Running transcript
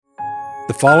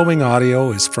The following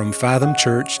audio is from Fathom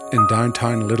Church in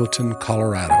downtown Littleton,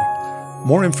 Colorado.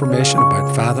 More information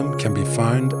about Fathom can be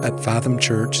found at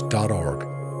fathomchurch.org.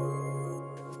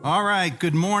 All right,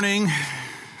 good morning,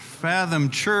 Fathom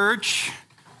Church.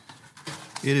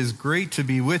 It is great to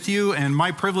be with you, and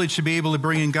my privilege to be able to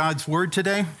bring in God's Word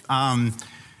today.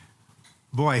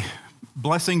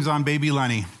 Blessings on baby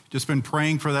Lenny. Just been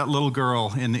praying for that little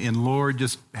girl, and Lord,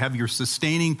 just have your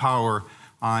sustaining power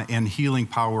and healing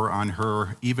power on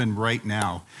her even right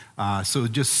now. So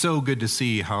just so good to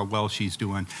see how well she's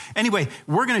doing. Anyway,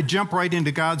 we're going to jump right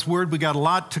into God's Word. We got a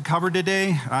lot to cover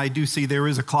today. I do see there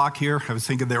is a clock here. I was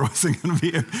thinking there wasn't going to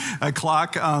be a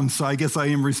clock, so I guess I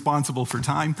am responsible for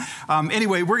time.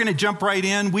 Anyway, we're going to jump right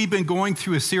in. We've been going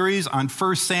through a series on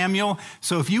 1 Samuel.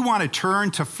 So if you want to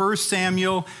turn to 1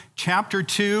 Samuel chapter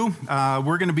 2,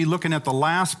 we're going to be looking at the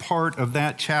last part of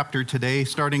that chapter today,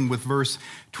 starting with verse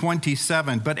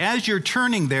 27. But as you're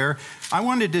turning there, I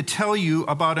wanted to tell you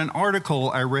about an article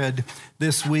I read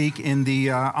this week in the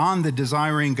on the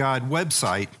Desiring God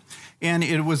website. And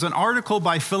it was an article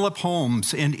by Philip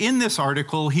Holmes. And in this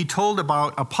article, he told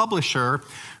about a publisher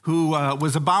who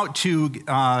was about to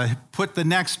put the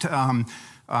next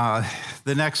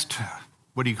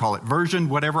version,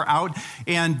 whatever, out.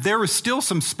 And there was still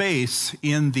some space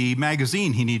in the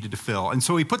magazine he needed to fill. And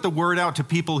so he put the word out to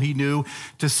people he knew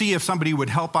to see if somebody would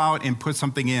help out and put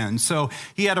something in. So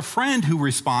he had a friend who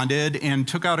responded and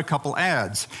took out a couple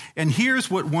ads. And here's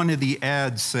what one of the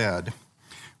ads said.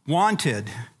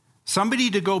 Wanted, somebody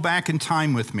to go back in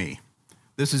time with me.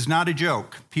 This is not a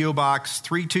joke. P.O. Box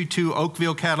 322,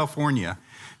 Oakville, California.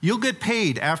 You'll get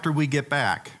paid after we get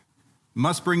back.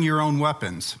 Must bring your own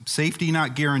weapons. Safety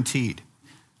not guaranteed.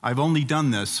 I've only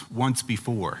done this once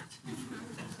before.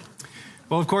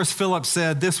 Well, of course, Philip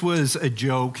said this was a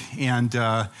joke,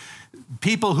 and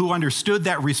people who understood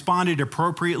that responded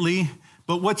appropriately.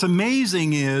 But what's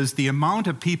amazing is the amount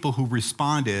of people who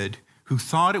responded who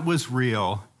thought it was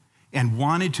real and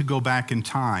wanted to go back in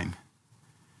time.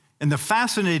 And the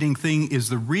fascinating thing is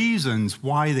the reasons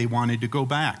why they wanted to go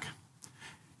back.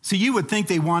 So you would think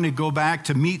they want to go back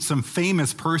to meet some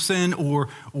famous person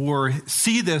or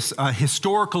see this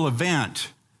historical event.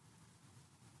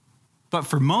 But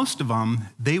for most of them,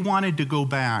 they wanted to go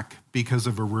back because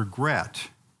of a regret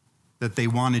that they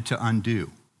wanted to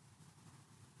undo.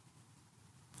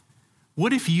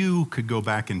 What if you could go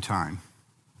back in time?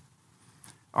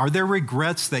 Are there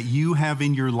regrets that you have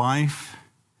in your life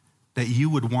that you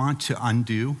would want to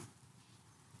undo?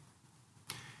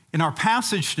 In our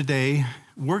passage today,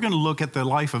 we're going to look at the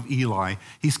life of Eli.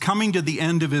 He's coming to the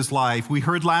end of his life. We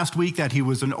heard last week that he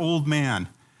was an old man.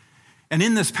 And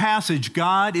in this passage,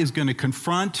 God is going to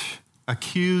confront,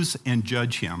 accuse, and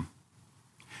judge him.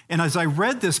 And as I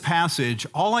read this passage,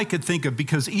 all I could think of,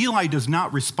 because Eli does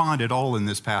not respond at all in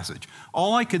this passage,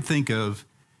 all I could think of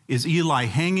is Eli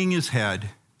hanging his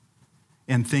head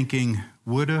and thinking,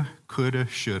 woulda, coulda,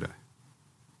 shoulda.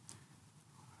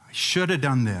 I should have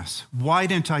done this. Why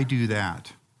didn't I do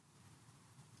that?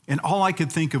 And all I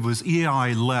could think of was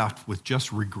Eli left with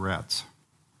just regrets.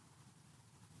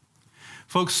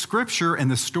 Folks, Scripture and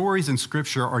the stories in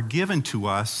Scripture are given to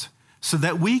us so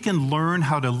that we can learn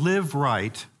how to live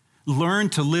right, learn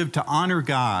to live to honor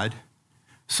God,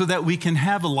 so that we can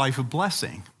have a life of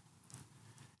blessing.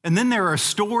 And then there are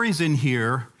stories in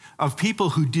here of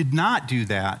people who did not do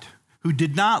that, who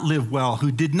did not live well,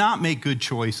 who did not make good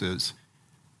choices.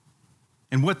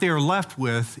 And what they are left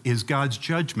with is God's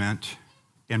judgment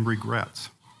and regrets.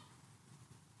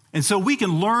 And so we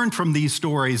can learn from these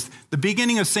stories. The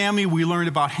beginning of Samuel, we learned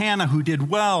about Hannah, who did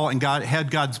well and had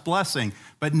God's blessing.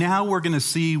 But now we're going to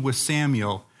see with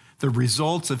Samuel the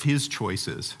results of his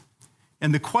choices.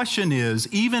 And the question is,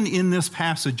 even in this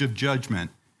passage of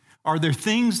judgment, are there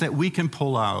things that we can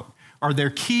pull out? Are there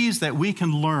keys that we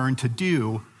can learn to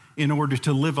do in order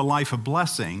to live a life of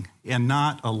blessing and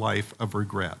not a life of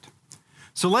regret?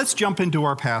 So let's jump into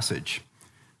our passage.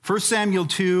 1 Samuel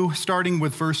 2, starting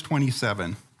with verse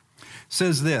 27,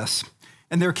 says this,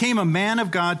 And there came a man of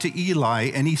God to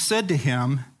Eli, and he said to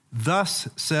him, Thus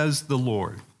says the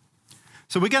Lord.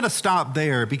 So we got to stop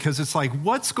there because it's like,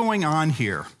 what's going on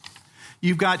here?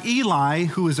 You've got Eli,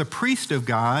 who is a priest of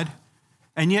God,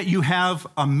 and yet you have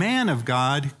a man of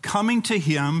God coming to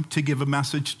him to give a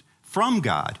message from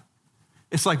God.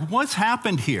 It's like, what's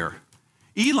happened here?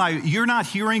 Eli, you're not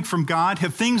hearing from God?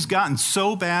 Have things gotten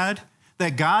so bad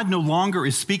that God no longer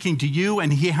is speaking to you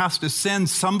and he has to send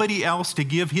somebody else to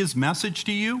give his message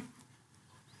to you?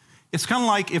 It's kind of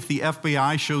like if the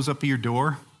FBI shows up at your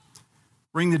door,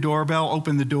 ring the doorbell,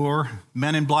 open the door,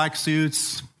 men in black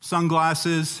suits,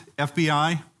 sunglasses,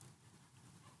 FBI.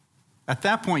 At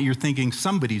that point, you're thinking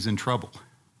somebody's in trouble.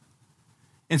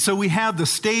 And so we have the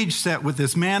stage set with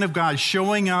this man of God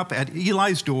showing up at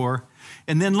Eli's door.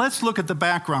 And then let's look at the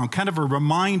background, kind of a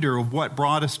reminder of what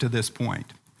brought us to this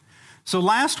point. So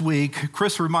last week,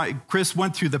 Chris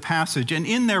went through the passage, and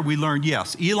in there we learned,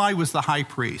 yes, Eli was the high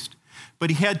priest, but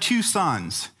he had 2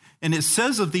 sons. And it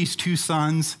says of these 2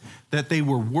 sons that they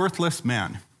were worthless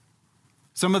men.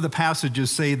 Some of the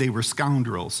passages say they were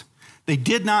scoundrels. They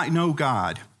did not know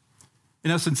God. In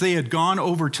essence, they had gone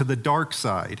over to the dark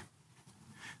side.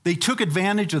 They took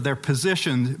advantage of their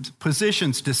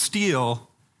positions to steal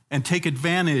and take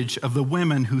advantage of the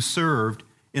women who served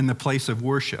in the place of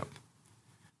worship.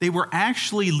 They were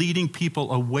actually leading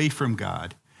people away from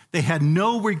God. They had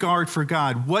no regard for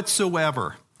God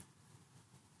whatsoever.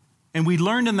 And we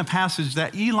learned in the passage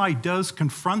that Eli does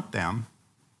confront them,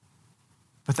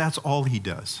 but that's all he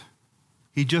does.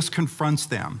 He just confronts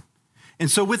them. And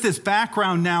so with this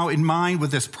background now in mind, with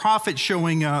this prophet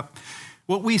showing up,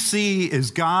 what we see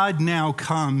is God now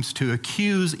comes to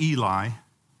accuse Eli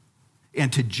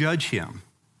and to judge him.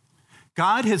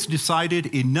 God has decided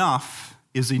enough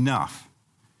is enough,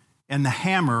 and the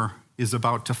hammer is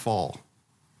about to fall.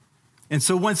 And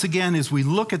so once again, as we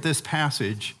look at this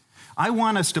passage, I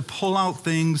want us to pull out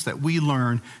things that we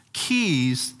learn,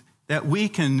 keys that we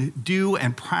can do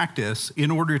and practice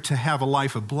in order to have a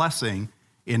life of blessing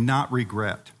and not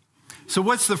regret. So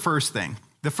what's the first thing?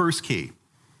 The first key.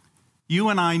 You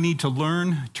and I need to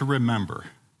learn to remember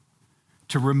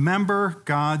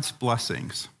God's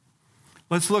blessings.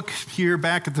 Let's look here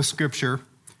back at the scripture.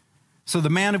 So the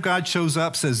man of God shows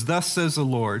up, says, "Thus says the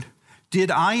Lord, did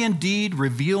I indeed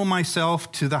reveal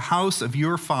myself to the house of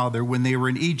your father when they were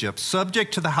in Egypt,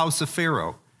 subject to the house of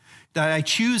Pharaoh? Did I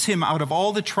choose him out of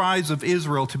all the tribes of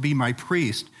Israel to be my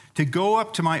priest, to go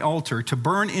up to my altar, to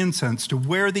burn incense, to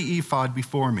wear the ephod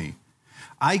before me?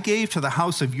 I gave to the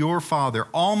house of your father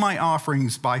all my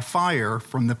offerings by fire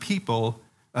from the people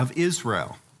of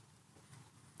Israel."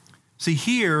 See,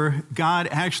 here, God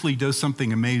actually does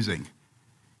something amazing.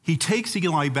 He takes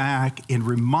Eli back and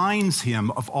reminds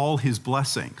him of all his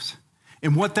blessings.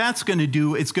 And what that's going to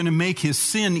do, it's going to make his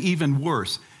sin even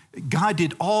worse. God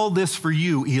did all this for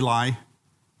you, Eli,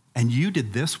 and you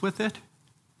did this with it?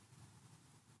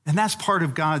 And that's part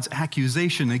of God's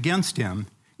accusation against him,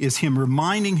 is him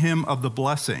reminding him of the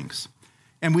blessings.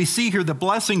 And we see here the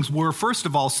blessings were, first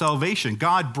of all, salvation.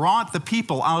 God brought the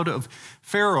people out of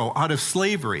Pharaoh, out of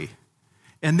slavery.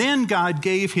 And then God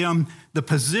gave him the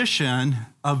position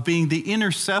of being the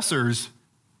intercessors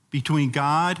between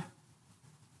God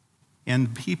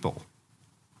and people.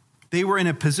 They were in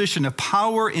a position of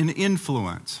power and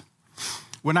influence.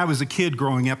 When I was a kid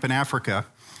growing up in Africa,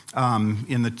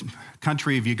 in the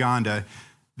country of Uganda,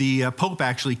 the Pope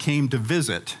actually came to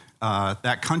visit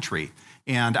that country.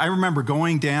 And I remember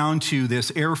going down to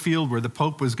this airfield where the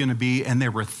Pope was going to be, and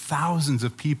there were thousands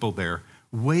of people there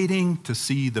waiting to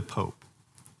see the Pope.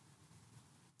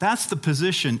 That's the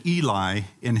position Eli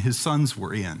and his sons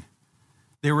were in.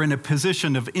 They were in a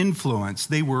position of influence.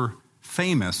 They were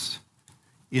famous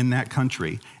in that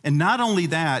country. And not only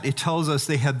that, it tells us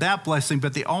they had that blessing,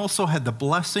 but they also had the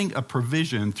blessing of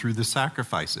provision through the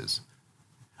sacrifices.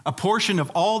 A portion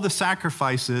of all the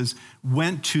sacrifices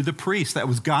went to the priests. That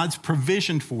was God's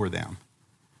provision for them.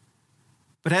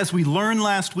 But as we learned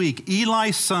last week,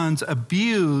 Eli's sons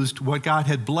abused what God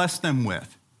had blessed them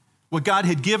with. What God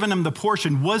had given them, the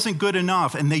portion, wasn't good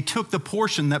enough, and they took the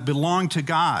portion that belonged to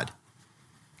God.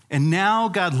 And now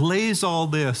God lays all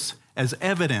this as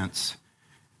evidence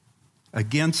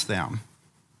against them.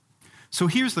 So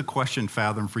here's the question,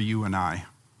 Fathom, for you and I.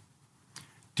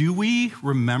 Do we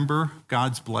remember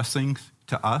God's blessings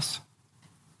to us?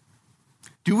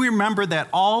 Do we remember that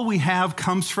all we have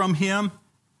comes from him?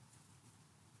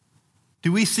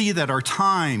 Do we see that our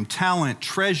time, talent,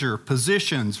 treasure,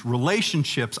 positions,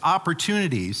 relationships,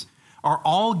 opportunities are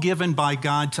all given by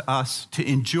God to us to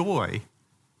enjoy?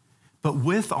 But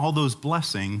with all those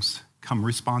blessings come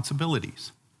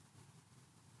responsibilities.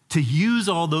 To use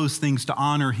all those things to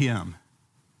honor him.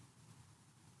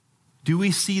 Do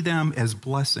we see them as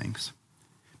blessings?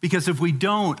 Because if we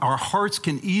don't, our hearts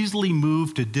can easily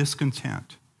move to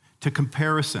discontent, to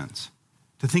comparisons,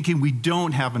 to thinking we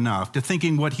don't have enough, to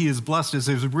thinking what he has blessed us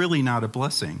is really not a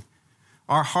blessing.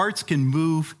 Our hearts can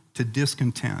move to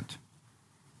discontent.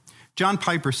 John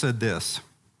Piper said this,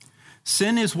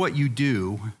 "Sin is what you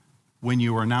do when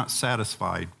you are not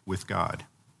satisfied with God."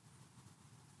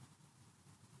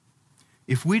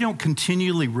 If we don't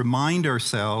continually remind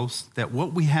ourselves that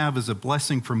what we have is a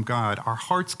blessing from God, our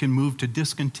hearts can move to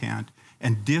discontent,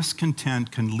 and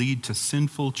discontent can lead to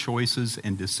sinful choices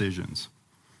and decisions.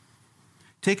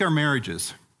 Take our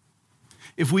marriages.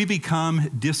 If we become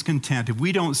discontent, if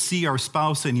we don't see our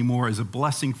spouse anymore as a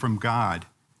blessing from God,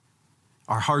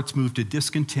 our hearts move to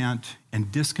discontent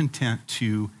and discontent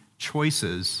to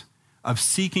choices of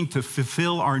seeking to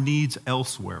fulfill our needs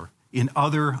elsewhere in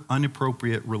other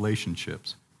inappropriate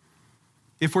relationships.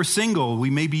 If we're single, we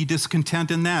may be discontent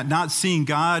in that, not seeing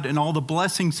God and all the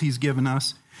blessings he's given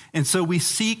us. And so we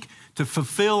seek to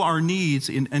fulfill our needs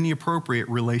in inappropriate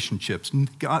relationships,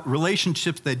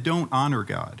 relationships that don't honor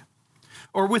God.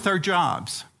 Or with our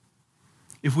jobs.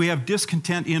 If we have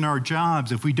discontent in our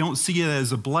jobs, if we don't see it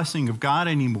as a blessing of God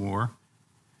anymore,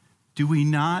 do we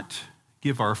not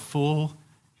give our full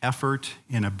effort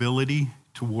and ability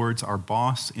towards our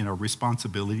boss and our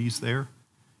responsibilities there?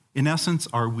 In essence,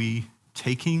 are we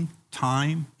taking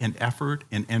time and effort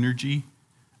and energy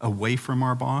away from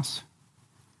our boss?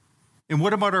 And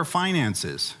what about our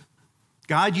finances?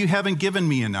 God, you haven't given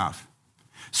me enough.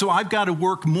 So I've got to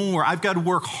work more. I've got to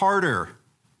work harder.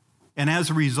 And as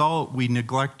a result, we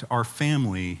neglect our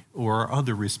family or our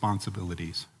other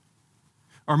responsibilities.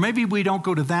 Or maybe we don't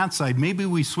go to that side. Maybe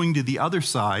we swing to the other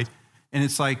side, and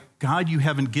it's like, God, you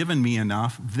haven't given me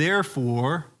enough.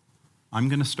 Therefore, I'm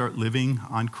going to start living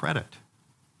on credit.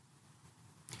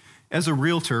 As a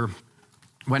realtor,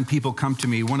 when people come to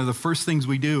me, one of the first things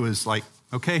we do is like,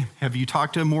 okay, have you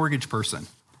talked to a mortgage person?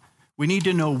 We need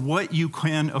to know what you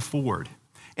can afford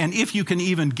and if you can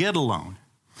even get a loan.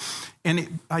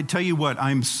 And I tell you what,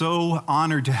 I'm so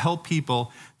honored to help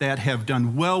people that have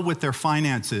done well with their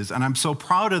finances, and I'm so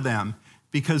proud of them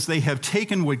because they have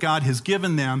taken what God has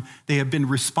given them. They have been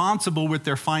responsible with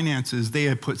their finances. They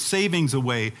have put savings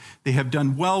away. They have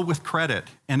done well with credit.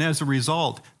 And as a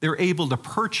result, they're able to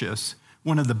purchase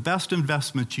one of the best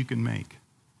investments you can make.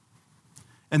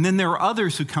 And then there are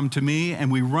others who come to me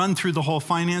and we run through the whole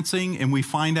financing and we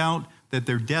find out that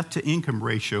their debt to income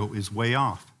ratio is way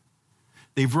off.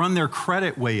 They've run their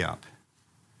credit way up.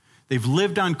 They've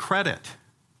lived on credit.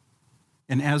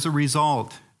 And as a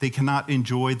result, they cannot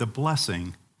enjoy the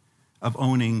blessing of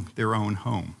owning their own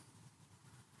home.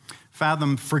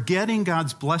 Fathom, forgetting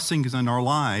God's blessings in our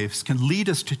lives can lead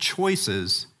us to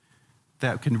choices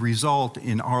that can result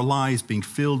in our lives being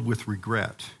filled with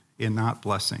regret and not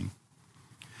blessing.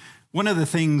 One of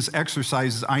the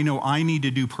exercises I know I need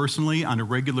to do personally on a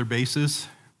regular basis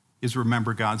is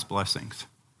remember God's blessings.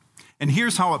 And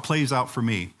here's how it plays out for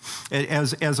me.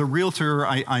 As a realtor,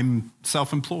 I'm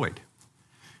self-employed.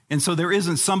 And so there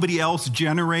isn't somebody else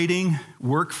generating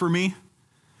work for me.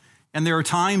 And there are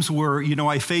times where,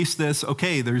 I face this,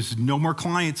 okay, there's no more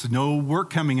clients, no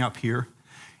work coming up here.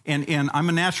 And I'm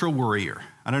a natural worrier.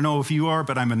 I don't know if you are,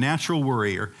 but I'm a natural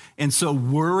worrier. And so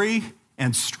worry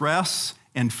and stress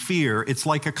and fear, it's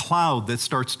like a cloud that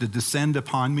starts to descend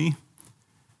upon me.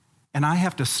 And I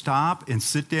have to stop and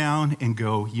sit down and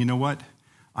go, you know what?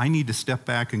 I need to step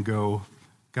back and go,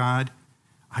 God,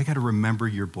 I got to remember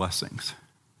your blessings.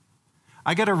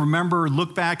 I got to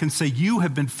look back and say, you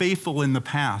have been faithful in the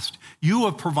past. You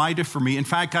have provided for me. In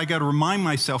fact, I got to remind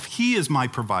myself, he is my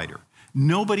provider.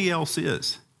 Nobody else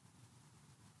is.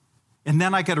 And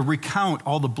then I got to recount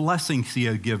all the blessings he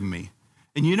had given me.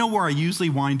 And you know where I usually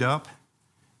wind up?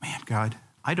 Man, God,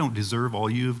 I don't deserve all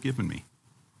you have given me.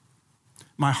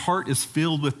 My heart is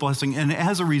filled with blessing, and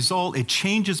as a result, it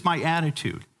changes my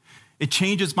attitude. It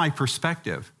changes my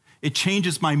perspective. It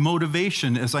changes my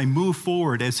motivation as I move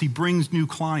forward, as he brings new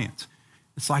clients.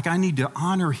 It's like I need to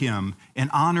honor him and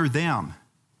honor them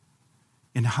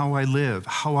in how I live,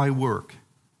 how I work,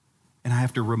 and I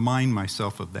have to remind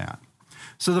myself of that.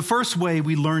 So the first way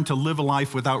we learn to live a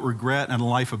life without regret and a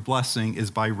life of blessing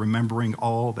is by remembering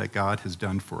all that God has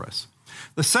done for us.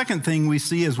 The second thing we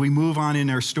see as we move on in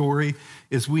our story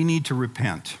is we need to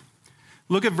repent.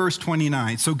 Look at verse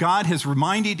 29. So God has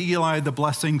reminded Eli of the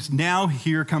blessings. Now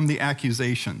here come the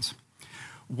accusations.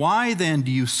 Why then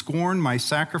do you scorn my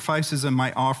sacrifices and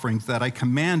my offerings that I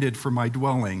commanded for my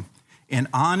dwelling, and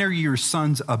honor your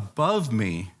sons above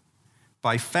me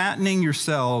by fattening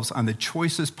yourselves on the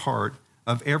choicest part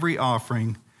of every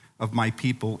offering of my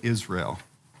people Israel?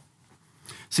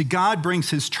 See, God brings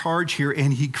his charge here,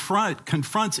 and he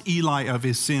confronts Eli of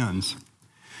his sins.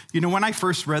 When I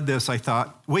first read this, I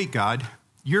thought, wait, God,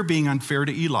 you're being unfair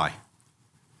to Eli.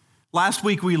 Last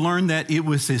week, we learned that it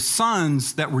was his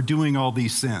sons that were doing all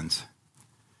these sins.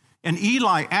 And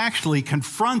Eli actually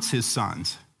confronts his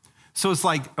sons. So it's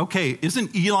like, okay,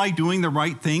 isn't Eli doing the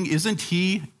right thing? Isn't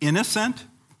he innocent?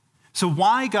 So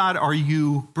why, God, are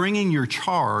you bringing your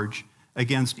charge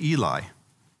against Eli?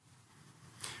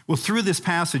 Well, through this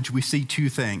passage, we see two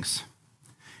things.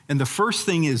 And the first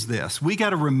thing is this. We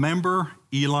got to remember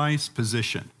Eli's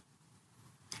position.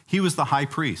 He was the high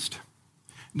priest.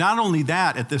 Not only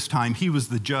that, at this time, he was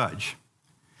the judge.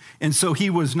 And so he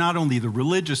was not only the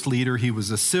religious leader, he was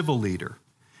a civil leader.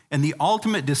 And the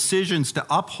ultimate decisions to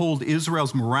uphold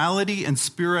Israel's morality and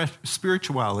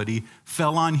spirituality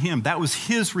fell on him. That was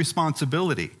his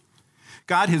responsibility.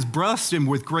 God has blessed him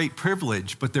with great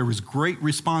privilege, but there was great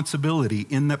responsibility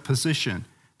in that position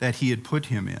that he had put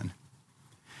him in.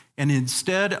 And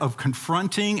instead of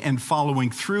confronting and following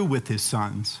through with his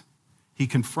sons, he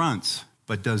confronts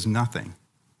but does nothing.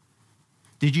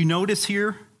 Did you notice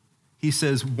here? He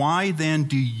says, "Why then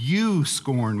do you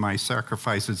scorn my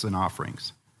sacrifices and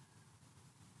offerings?"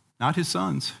 Not his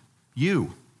sons,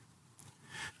 you.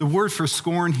 The word for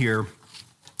scorn here,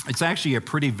 it's actually a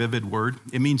pretty vivid word.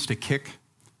 It means to kick.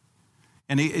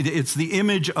 And it's the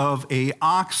image of an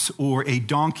ox or a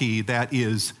donkey that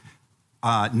is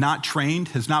not trained,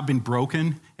 has not been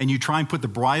broken, and you try and put the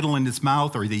bridle in its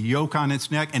mouth or the yoke on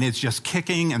its neck, and it's just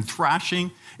kicking and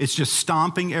thrashing. It's just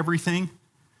stomping everything.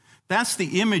 That's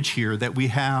the image here that we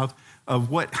have of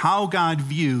how God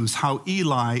views how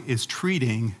Eli is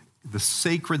treating the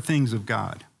sacred things of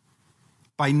God.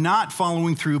 By not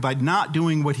following through, by not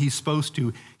doing what he's supposed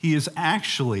to, he is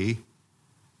actually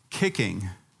kicking,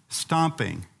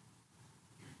 stomping.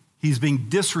 He's being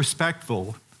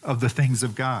disrespectful of the things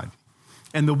of God.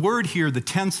 And the word here, the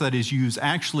tense that is used,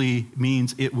 actually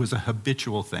means it was a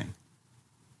habitual thing.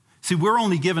 See, we're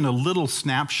only given a little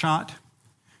snapshot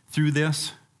through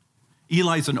this.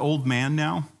 Eli's an old man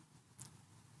now.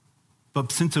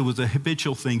 But since it was a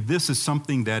habitual thing, this is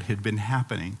something that had been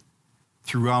happening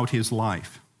throughout his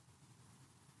life.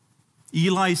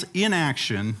 Eli's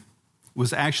inaction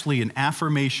was actually an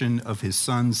affirmation of his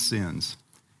son's sins.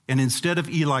 And instead of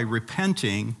Eli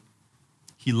repenting,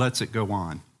 he lets it go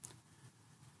on.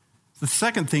 The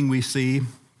second thing we see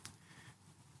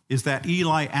is that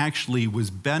Eli actually was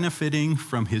benefiting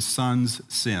from his son's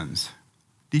sins.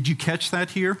 Did you catch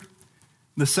that here?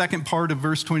 The second part of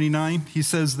verse 29, he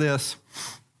says this,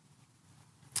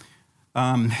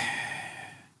 and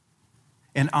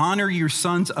honor your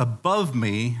sons above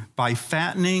me by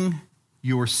fattening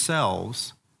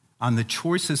yourselves on the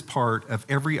choicest part of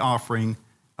every offering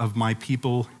of my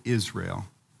people Israel.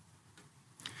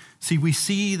 See, we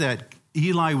see that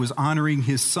Eli was honoring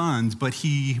his sons, but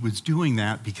he was doing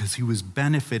that because he was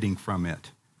benefiting from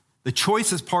it. The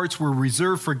choicest parts were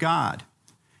reserved for God.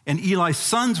 And Eli's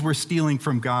sons were stealing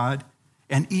from God,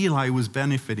 and Eli was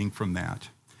benefiting from that.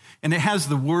 And it has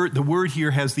the word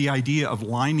here has the idea of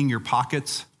lining your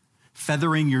pockets,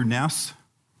 feathering your nests,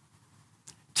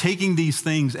 taking these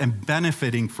things and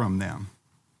benefiting from them.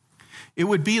 It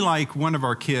would be like one of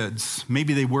our kids,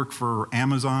 maybe they work for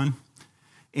Amazon,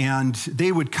 and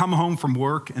they would come home from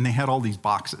work and they had all these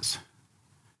boxes.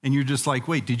 And you're just like,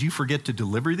 wait, did you forget to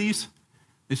deliver these?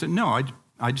 They said, no,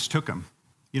 I just took them.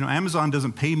 Amazon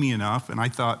doesn't pay me enough, and I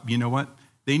thought, you know what?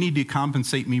 They need to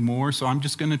compensate me more, so I'm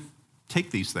just going to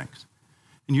take these things.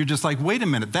 And you're just like, wait a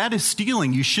minute, that is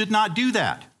stealing. You should not do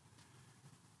that.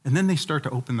 And then they start to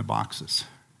open the boxes,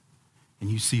 and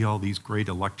you see all these great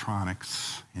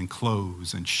electronics and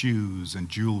clothes and shoes and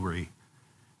jewelry.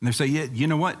 And they say, yeah, you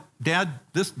know what, Dad,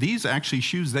 these actually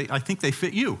shoes, I think they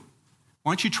fit you.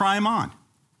 Why don't you try them on?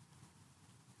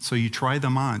 So you try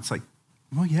them on. It's like,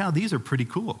 well, yeah, these are pretty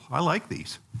cool. I like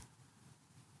these.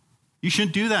 You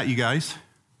shouldn't do that, you guys.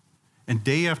 And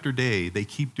day after day, they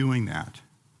keep doing that.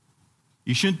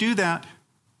 You shouldn't do that.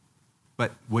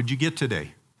 But what'd you get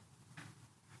today?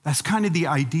 That's kind of the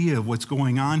idea of what's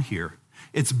going on here.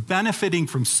 It's benefiting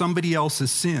from somebody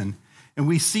else's sin. And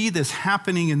we see this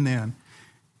happening in them.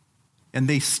 And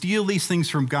they steal these things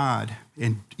from God.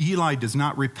 And Eli does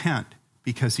not repent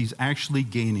because he's actually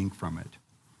gaining from it.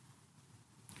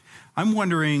 I'm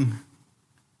wondering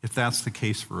if that's the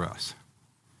case for us.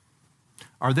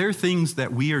 Are there things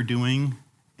that we are doing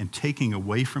and taking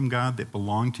away from God that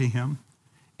belong to him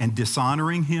and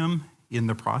dishonoring him in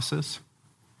the process?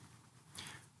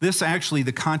 This actually,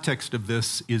 the context of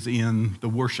this is in the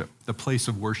worship, the place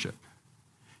of worship.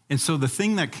 And so the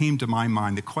thing that came to my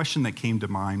mind, the question that came to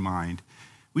my mind,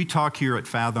 we talk here at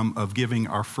Fathom of giving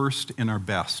our first and our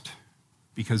best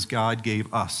because God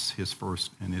gave us his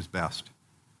first and his best.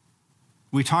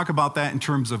 We talk about that in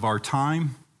terms of our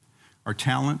time, our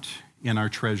talent, and our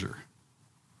treasure.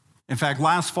 In fact,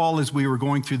 last fall, as we were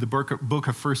going through the book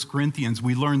of 1 Corinthians,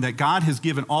 we learned that God has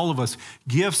given all of us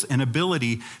gifts and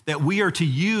ability that we are to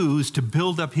use to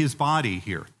build up his body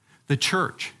here, the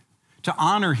church, to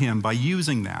honor him by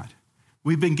using that.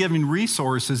 We've been given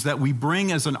resources that we bring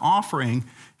as an offering,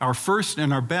 our first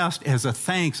and our best, as a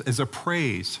thanks, as a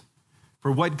praise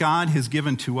for what God has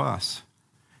given to us.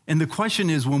 And the question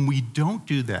is, when we don't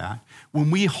do that,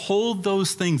 when we hold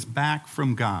those things back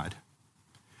from God,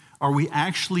 are we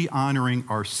actually honoring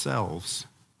ourselves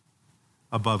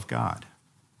above God?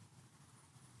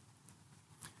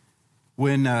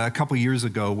 When a couple years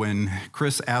ago, when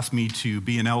Chris asked me to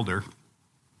be an elder,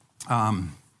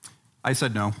 I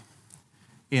said no.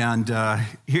 And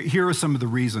here are some of the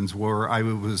reasons where I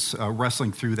was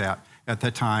wrestling through that at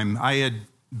that time. I had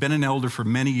been an elder for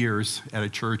many years at a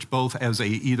church, both as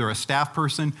either a staff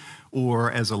person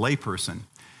or as a lay person.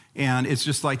 And it's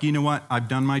just like, you know what? I've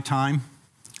done my time.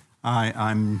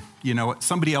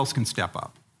 Somebody else can step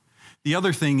up. The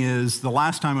other thing is, the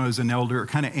last time I was an elder, it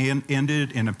kind of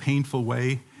ended in a painful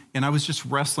way, and I was just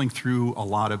wrestling through a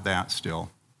lot of that still.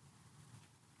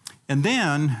 And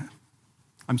then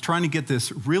I'm trying to get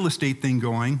this real estate thing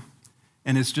going,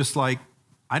 and it's just like,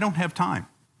 I don't have time.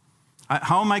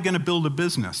 How am I going to build a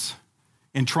business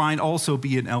and try and also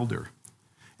be an elder?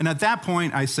 And at that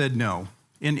point, I said no.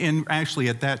 And actually,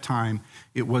 at that time,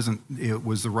 it was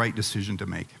the right decision to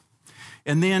make.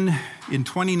 And then in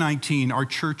 2019, our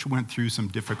church went through some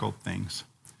difficult things.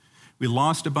 We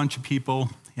lost a bunch of people.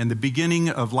 In the beginning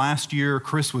of last year,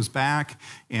 Chris was back,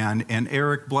 and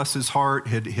Eric, bless his heart,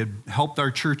 had helped our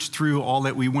church through all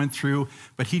that we went through,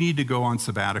 but he needed to go on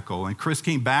sabbatical. And Chris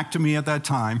came back to me at that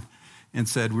time and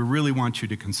said, we really want you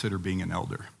to consider being an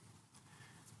elder.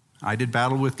 I did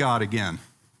battle with God again.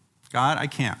 God, I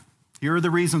can't. Here are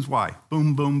the reasons why.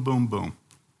 Boom, boom, boom, boom.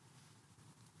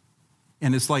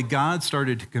 And it's like God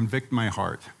started to convict my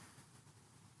heart.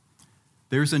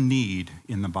 There's a need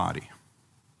in the body.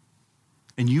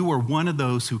 And you are one of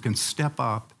those who can step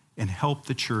up and help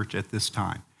the church at this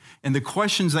time. And the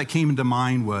questions that came into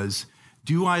mind was,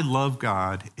 do I love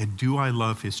God and do I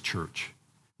love his church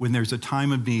when there's a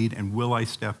time of need, and will I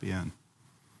step in?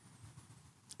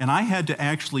 And I had to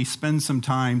actually spend some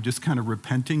time just kind of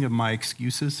repenting of my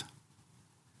excuses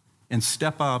and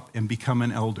step up and become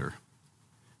an elder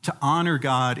to honor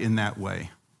God in that way.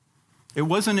 It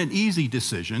wasn't an easy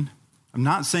decision. I'm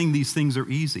not saying these things are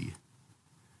easy,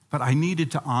 but I needed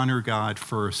to honor God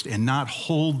first and not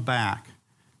hold back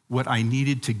what I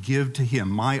needed to give to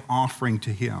him, my offering to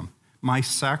him, my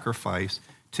sacrifice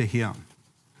to him.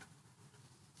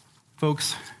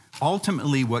 Folks,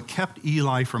 ultimately what kept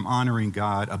Eli from honoring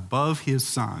God above his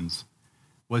sons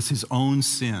was his own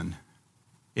sin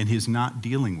and his not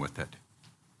dealing with it.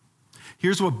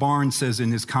 Here's what Barnes says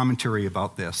in his commentary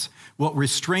about this. What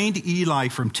restrained Eli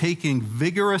from taking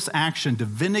vigorous action to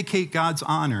vindicate God's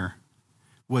honor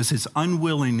was his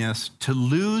unwillingness to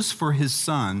lose for his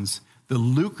sons the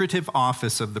lucrative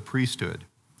office of the priesthood.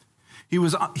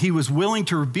 He was willing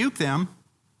to rebuke them.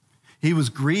 He was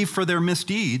grieved for their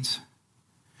misdeeds,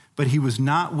 but he was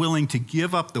not willing to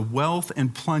give up the wealth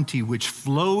and plenty which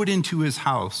flowed into his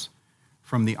house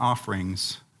from the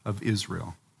offerings of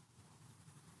Israel.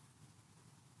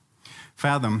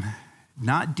 Fathom,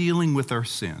 not dealing with our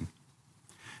sin,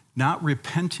 not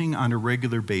repenting on a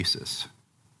regular basis,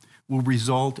 will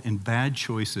result in bad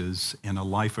choices and a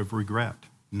life of regret,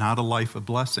 not a life of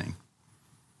blessing.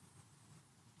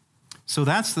 So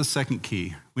that's the second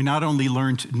key. We not only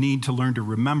need to learn to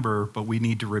remember, but we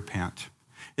need to repent.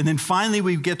 And then finally,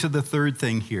 we get to the third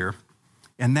thing here,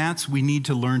 and that's we need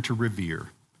to learn to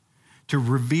revere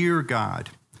God.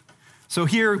 So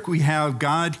here we have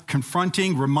God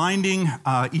confronting, reminding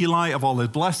Eli of all his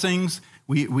blessings.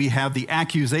 We have the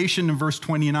accusation in verse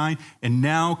 29, and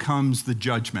now comes the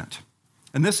judgment.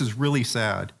 And this is really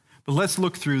sad, but let's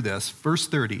look through this. Verse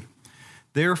 30,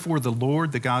 therefore the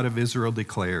Lord, the God of Israel,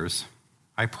 declares,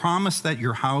 I promise that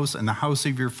your house and the house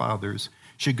of your fathers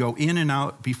should go in and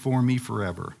out before me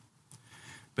forever.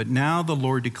 But now the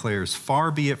Lord declares,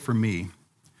 far be it from me,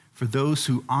 for those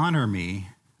who honor me,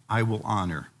 I will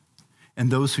honor, and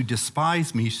those who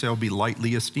despise me shall be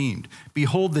lightly esteemed.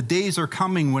 Behold, the days are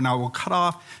coming when I will cut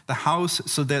off the house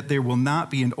so that there will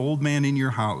not be an old man in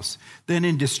your house. Then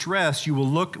in distress you will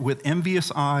look with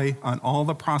envious eye on all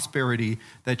the prosperity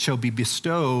that shall be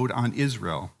bestowed on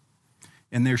Israel,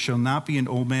 and there shall not be an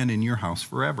old man in your house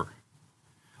forever.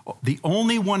 The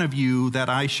only one of you that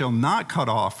I shall not cut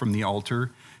off from the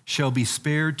altar shall be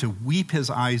spared to weep his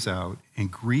eyes out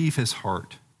and grieve his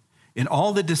heart. And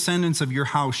all the descendants of your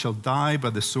house shall die by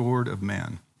the sword of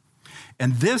men.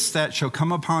 And this that shall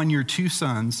come upon your two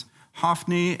sons,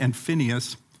 Hophni and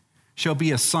Phinehas, shall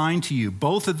be a sign to you.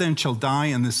 Both of them shall die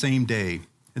in the same day.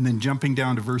 And then jumping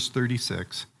down to verse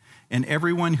 36, and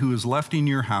everyone who is left in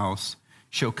your house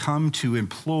shall come to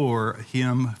implore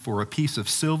him for a piece of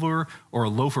silver or a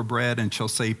loaf of bread, and shall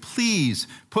say, please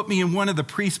put me in one of the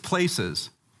priest's places,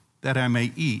 that I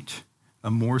may eat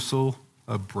a morsel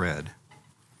of bread.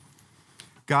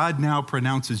 God now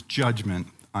pronounces judgment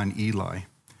on Eli.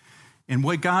 And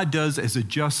what God does as a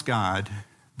just God,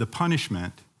 the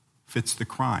punishment fits the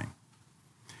crime.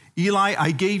 Eli,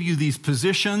 I gave you these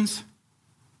positions.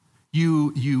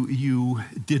 You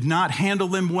did not handle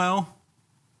them well.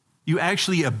 You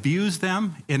actually abused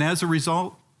them. And as a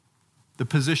result, the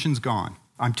position's gone.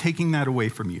 I'm taking that away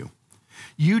from you.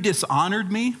 You dishonored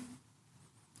me,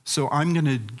 so I'm going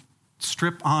to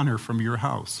strip honor from your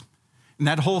house. And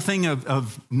that whole thing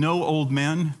of no old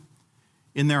men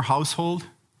in their household,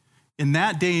 in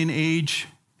that day and age,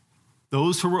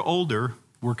 those who were older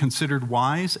were considered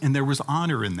wise, and there was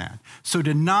honor in that. So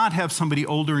to not have somebody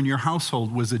older in your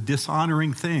household was a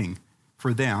dishonoring thing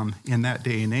for them in that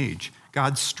day and age.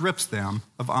 God strips them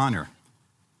of honor.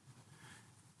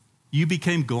 You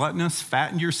became gluttonous,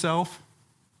 fattened yourself.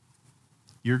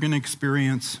 You're going to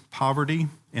experience poverty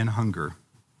and hunger.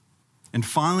 And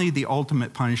finally, the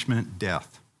ultimate punishment,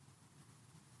 death.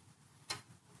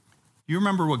 You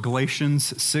remember what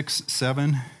Galatians 6,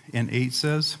 7, and 8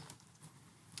 says?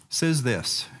 It says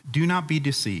this, "Do not be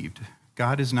deceived.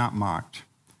 God is not mocked.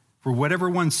 For whatever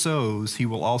one sows, he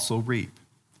will also reap.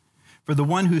 For the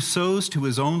one who sows to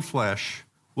his own flesh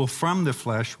will from the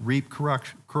flesh reap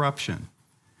corruption.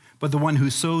 But the one who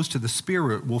sows to the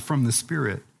Spirit will from the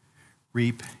Spirit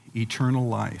reap eternal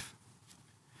life."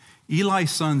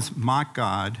 Eli's sons mocked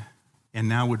God and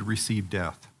now would receive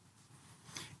death.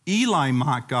 Eli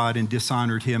mocked God and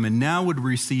dishonored him and now would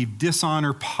receive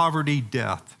dishonor, poverty,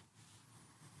 death.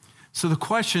 So the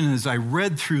question as I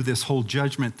read through this whole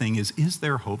judgment thing is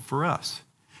there hope for us?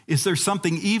 Is there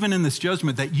something even in this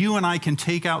judgment that you and I can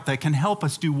take out that can help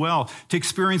us do well, to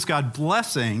experience God's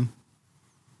blessing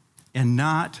and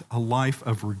not a life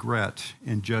of regret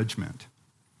and judgment?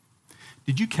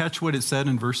 Did you catch what it said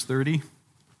in verse 30?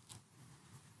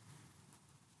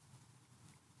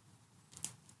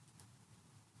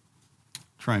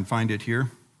 Try and find it here.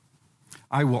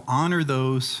 "I will honor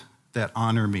those that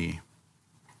honor me."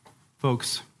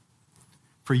 Folks,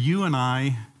 for you and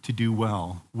I to do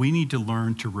well, we need to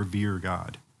learn to revere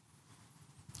God.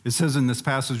 It says in this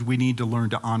passage, we need to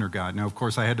learn to honor God. Now, of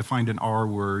course, I had to find an R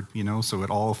word, so it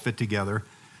all fit together.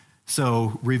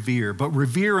 So revere. But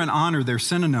revere and honor, they're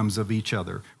synonyms of each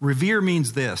other. Revere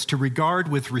means this, to regard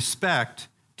with respect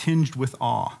tinged with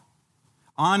awe.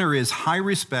 Honor is high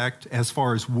respect as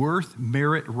far as worth,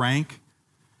 merit, rank,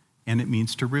 and it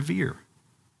means to revere.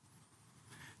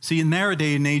 See, in their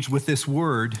day and age with this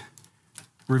word,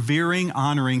 revering,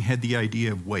 honoring had the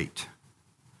idea of weight.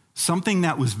 Something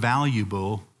that was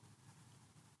valuable,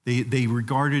 they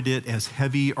regarded it as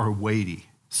heavy or weighty,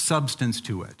 substance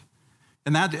to it.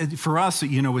 And that, for us,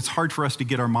 it's hard for us to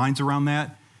get our minds around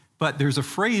that, but there's a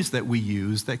phrase that we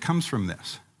use that comes from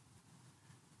this.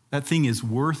 That thing is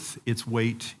worth its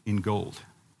weight in gold.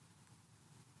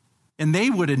 And they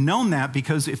would have known that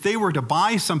because if they were to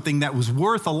buy something that was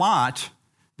worth a lot,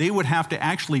 they would have to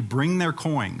actually bring their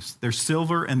coins, their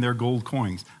silver and their gold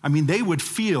coins. I mean, they would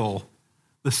feel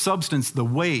the substance, the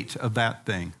weight of that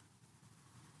thing.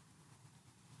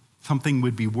 Something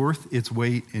would be worth its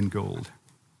weight in gold.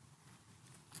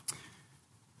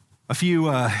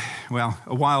 A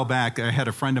while back, I had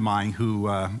a friend of mine who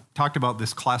talked about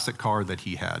this classic car that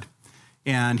he had.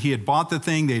 And he had bought the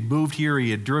thing, they had moved here, he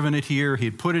had driven it here, he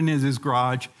had put it in his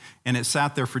garage, and it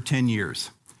sat there for 10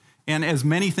 years. And as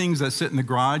many things that sit in the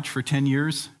garage for 10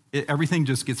 years, everything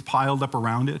just gets piled up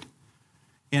around it.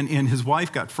 And his wife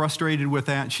got frustrated with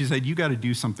that. She said, "You got to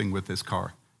do something with this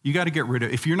car. You got to get rid of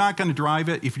it. If you're not going to drive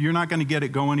it, if you're not going to get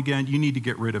it going again, you need to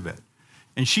get rid of it."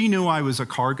 And she knew I was a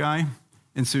car guy.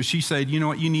 And so she said, "You know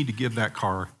what? You need to give that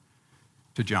car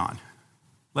to John.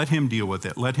 Let him deal with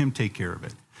it. Let him take care of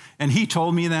it." And he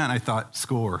told me that, and I thought,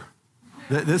 score.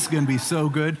 This is going to be so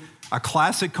good. A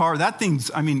classic car. That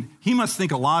thing's, he must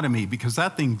think a lot of me because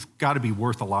that thing's got to be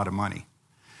worth a lot of money.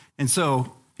 And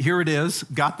so here it is.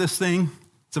 Got this thing.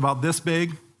 It's about this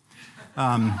big.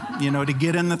 To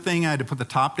get in the thing, I had to put the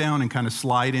top down and kind of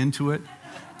slide into it.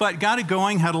 But got it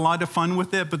going, had a lot of fun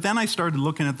with it. But then I started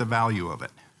looking at the value of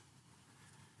it.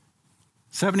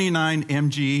 79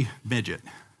 MG midget.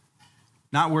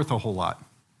 Not worth a whole lot.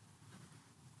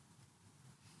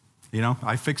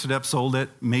 I fixed it up, sold it,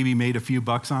 maybe made a few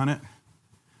bucks on it.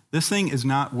 This thing is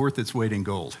not worth its weight in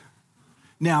gold.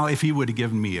 Now, if he would have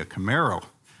given me a Camaro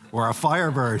or a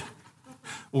Firebird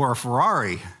or a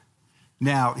Ferrari,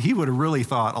 now he would have really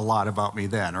thought a lot about me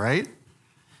then, right?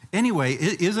 Anyway,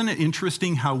 isn't it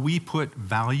interesting how we put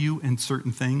value in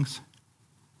certain things?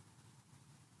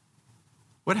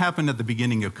 What happened at the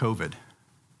beginning of COVID?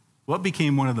 What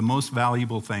became one of the most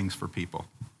valuable things for people?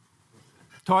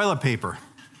 Toilet paper.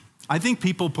 I think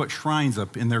people put shrines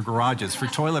up in their garages for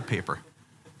toilet paper.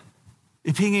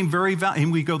 It became very valuable.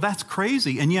 And we go, that's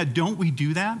crazy. And yet, don't we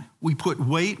do that? We put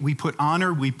weight, we put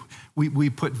honor, we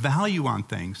put value on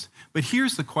things. But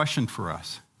here's the question for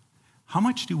us. How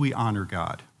much do we honor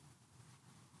God?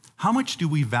 How much do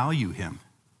we value him?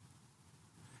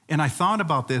 And I thought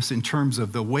about this in terms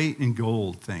of the weight in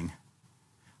gold thing.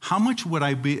 How much would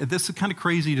I be, this is kind of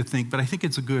crazy to think, but I think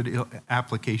it's a good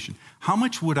application. How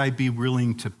much would I be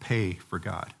willing to pay for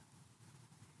God?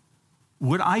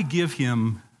 Would I give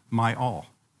him my all?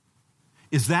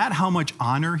 Is that how much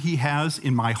honor he has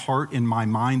in my heart, in my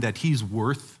mind, that he's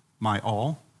worth my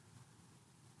all?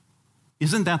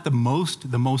 Isn't that the most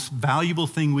valuable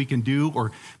thing we can do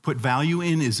or put value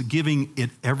in, is giving it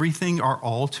everything, our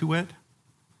all to it?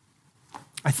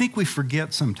 I think we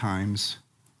forget sometimes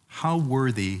how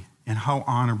worthy and how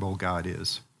honorable God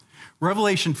is.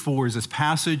 Revelation 4 is this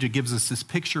passage. It gives us this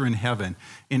picture in heaven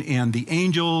and the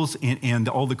angels and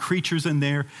all the creatures in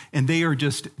there, and they are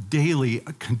just daily,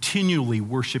 continually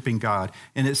worshiping God.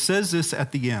 And it says this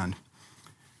at the end: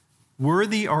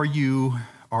 "Worthy are you,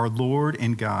 our Lord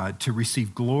and God, to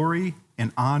receive glory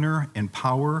and honor and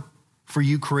power, for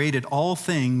you created all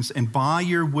things, and by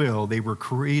your will they were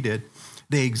created.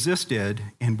 They existed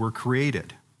and were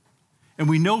created." And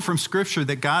we know from Scripture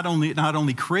that God not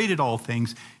only created all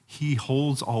things, he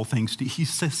holds all things, he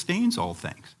sustains all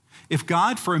things. If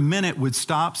God for a minute would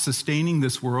stop sustaining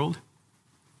this world,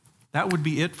 that would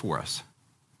be it for us.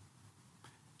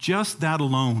 Just that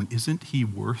alone, isn't he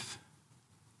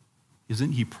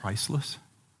priceless?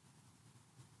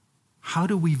 How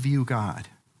do we view God?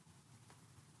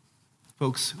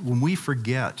 Folks, when we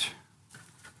forget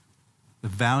the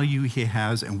value he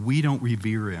has and we don't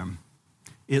revere him,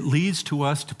 it leads to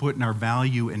us to put in our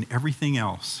value in everything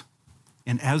else.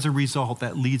 And as a result,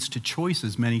 that leads to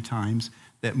choices many times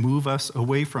that move us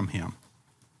away from him.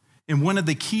 And one of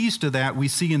the keys to that we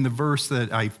see in the verse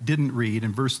that I didn't read,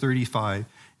 in verse 35,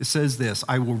 it says this: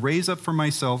 "I will raise up for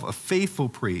myself a faithful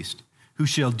priest who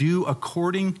shall do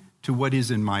according to what is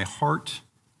in my heart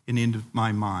and in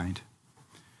my mind."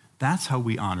 That's how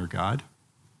we honor God,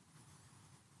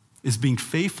 is being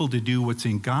faithful to do what's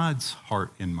in God's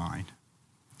heart and mind.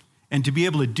 And to be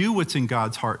able to do what's in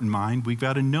God's heart and mind, we've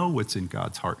got to know what's in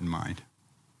God's heart and mind.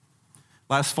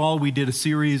 Last fall, we did a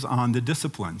series on the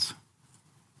disciplines.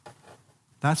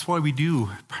 That's why we do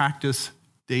practice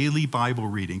daily Bible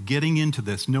reading, getting into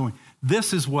this, knowing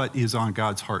this is what is on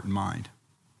God's heart and mind.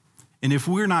 And if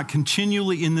we're not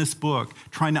continually in this book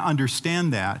trying to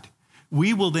understand that,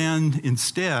 we will then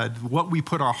instead, what we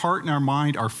put our heart and our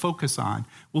mind, our focus on,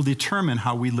 will determine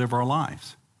how we live our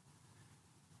lives.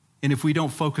 And if we don't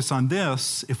focus on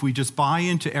this, if we just buy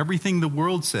into everything the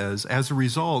world says, as a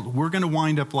result, we're going to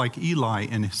wind up like Eli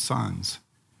and his sons,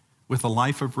 with a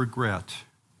life of regret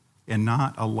and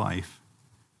not a life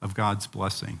of God's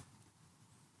blessing.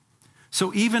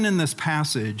 So even in this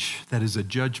passage that is a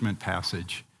judgment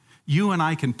passage, you and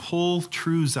I can pull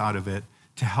truths out of it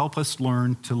to help us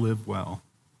learn to live well.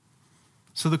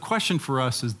 So the question for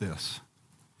us is this: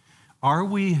 are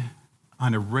we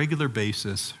on a regular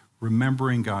basis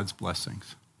remembering God's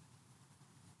blessings?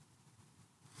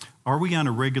 Are we on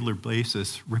a regular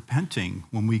basis repenting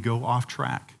when we go off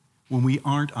track, when we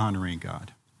aren't honoring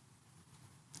God?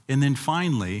 And then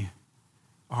finally,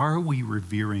 are we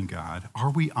revering God? Are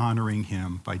we honoring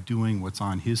him by doing what's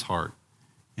on his heart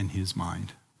and his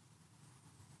mind?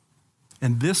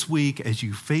 And this week, as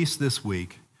you face this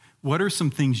week, what are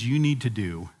some things you need to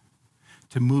do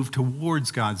to move towards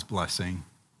God's blessing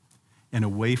and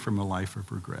away from a life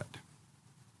of regret?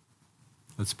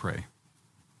 Let's pray.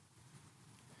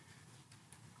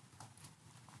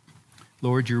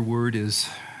 Lord, your word is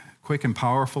quick and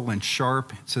powerful and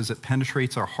sharp. It says it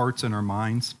penetrates our hearts and our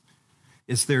minds.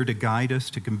 It's there to guide us,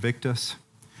 to convict us.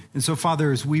 And so,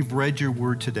 Father, as we've read your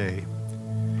word today,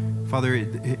 Father,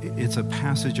 it's a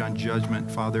passage on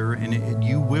judgment, Father, and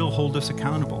you will hold us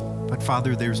accountable. But,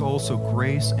 Father, there's also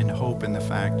grace and hope in the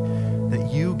fact that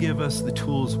you give us the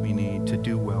tools we need to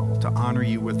do well, to honor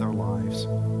you with our lives.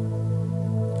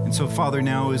 And so, Father,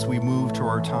 now as we move to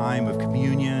our time of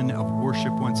communion, of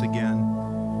worship once again,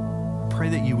 I pray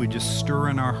that you would just stir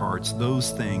in our hearts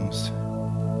those things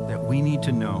that we need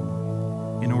to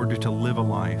know in order to live a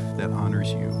life that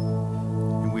honors you.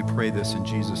 And we pray this in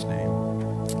Jesus' name.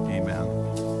 Amen.